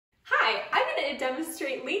to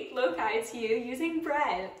demonstrate linked loci to you using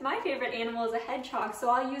bread. My favorite animal is a hedgehog, so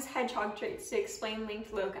I'll use hedgehog traits to explain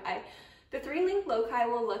linked loci. The 3 linked loci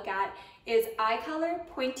we'll look at is eye color,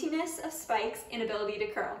 pointiness of spikes, and ability to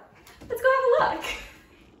curl. Let's go have a look.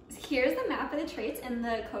 Here's the map of the traits and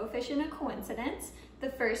the coefficient of coincidence.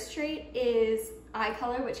 The first trait is eye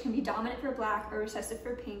color, which can be dominant for black or recessive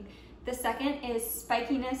for pink. The second is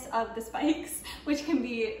spikiness of the spikes, which can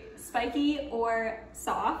be spiky or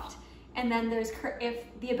soft. And then there's if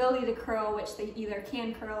the ability to curl, which they either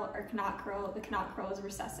can curl or cannot curl. The cannot curl is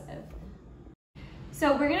recessive.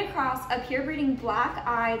 So we're gonna cross a pure breeding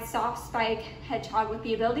black-eyed soft spike hedgehog with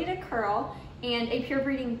the ability to curl and a pure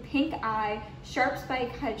breeding pink-eye sharp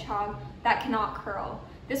spike hedgehog that cannot curl.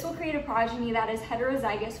 This will create a progeny that is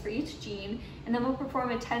heterozygous for each gene, and then we'll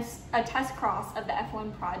perform a test cross of the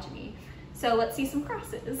F1 progeny. So let's see some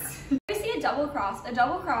crosses. We see a double cross. A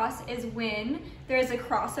double cross is when there is a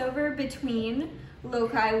crossover between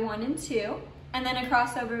loci 1 and 2, and then a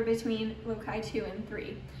crossover between loci 2 and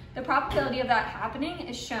 3. The probability of that happening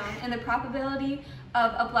is shown, and the probability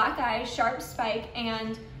of a black eye, sharp spike,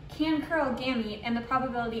 and can curl gamete, and the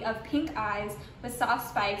probability of pink eyes with soft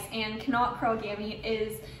spikes and cannot curl gamete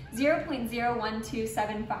is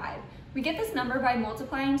 0.01275. We get this number by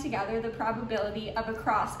multiplying together the probability of a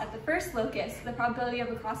cross at the first locus, the probability of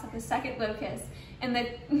a cross at the second locus, and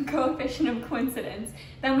the coefficient of coincidence.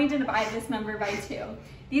 Then we divide this number by 2.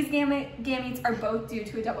 These gametes are both due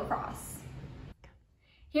to a double cross.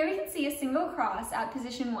 Here we can see a single cross at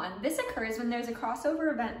position 1. This occurs when there's a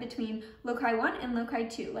crossover event between loci 1 and loci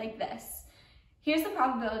 2, like this. Here's the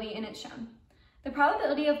probability, and it's shown. The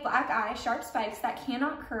probability of black eye, sharp spikes that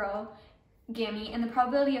cannot curl gamete, and the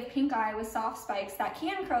probability of pink eye with soft spikes that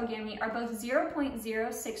can curl gamete are both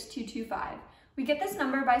 0.06225. We get this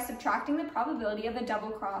number by subtracting the probability of a double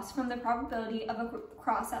cross from the probability of a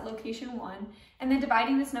cross at location 1, and then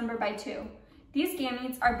dividing this number by 2. These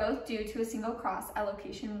gametes are both due to a single cross at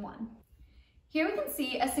location 1. Here we can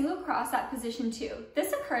see a single cross at position 2.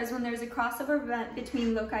 This occurs when there's a crossover event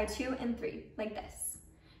between loci 2 and 3, like this.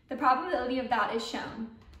 The probability of that is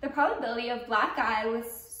shown. The probability of black eye with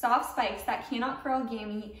soft spikes that cannot curl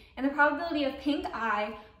gamete and the probability of pink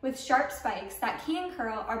eye with sharp spikes that can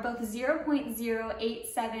curl are both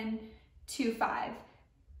 0.08725.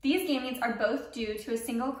 These gametes are both due to a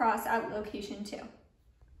single cross at location 2.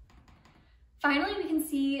 Finally, we can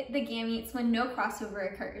see the gametes when no crossover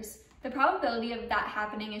occurs. The probability of that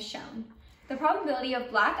happening is shown. The probability of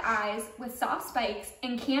black eyes with soft spikes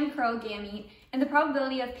and can curl gamete and the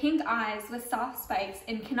probability of pink eyes with soft spikes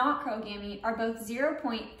and cannot curl gamete are both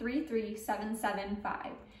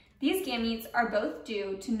 0.33775. These gametes are both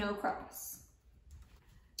due to no cross.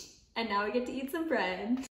 And now we get to eat some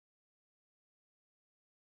bread.